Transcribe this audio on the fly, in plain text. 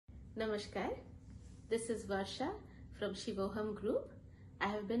Namaskar, this is Varsha from Shivohum group. I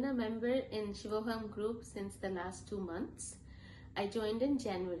have been a member in Shivohum group since the last 2 months. I joined in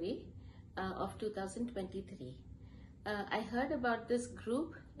January of 2023. I heard about this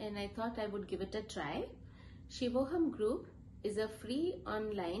group and I thought I would give it a try. Shivohum group is a free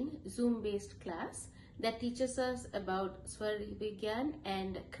online Zoom based class that teaches us about Swar Vigyan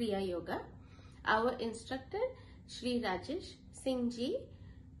and Kriya Yoga. Our instructor Shri Rajesh, Singh ji,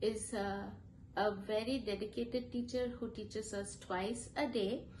 is a very dedicated teacher who teaches us twice a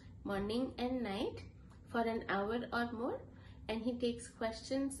day, morning and night, for an hour or more, and he takes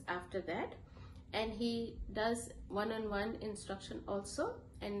questions after that, and he does one-on-one instruction also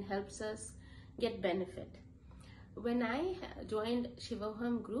and helps us get benefit. When I joined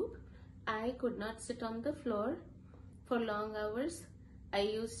Shivohum group, I could not sit on the floor for long hours. I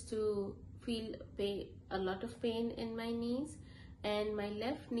used to feel a lot of pain in my knees, and my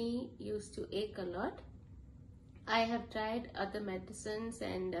left knee used to ache a lot. I have tried other medicines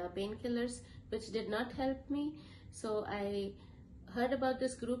and painkillers which did not help me, so I heard about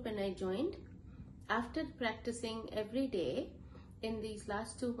this group and I joined. After practicing every day in these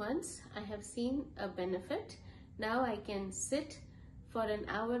last 2 months, I have seen a benefit. Now I can sit for an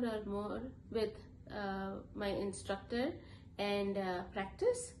hour or more with my instructor and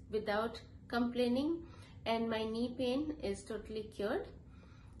practice without complaining, and my knee pain is totally cured.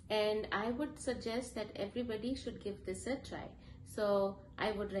 And I would suggest that everybody should give this a try. So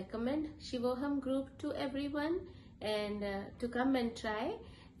I would recommend Shivohum group to everyone, and to come and try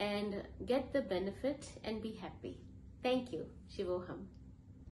and get the benefit and be happy. Thank you, Shivohum.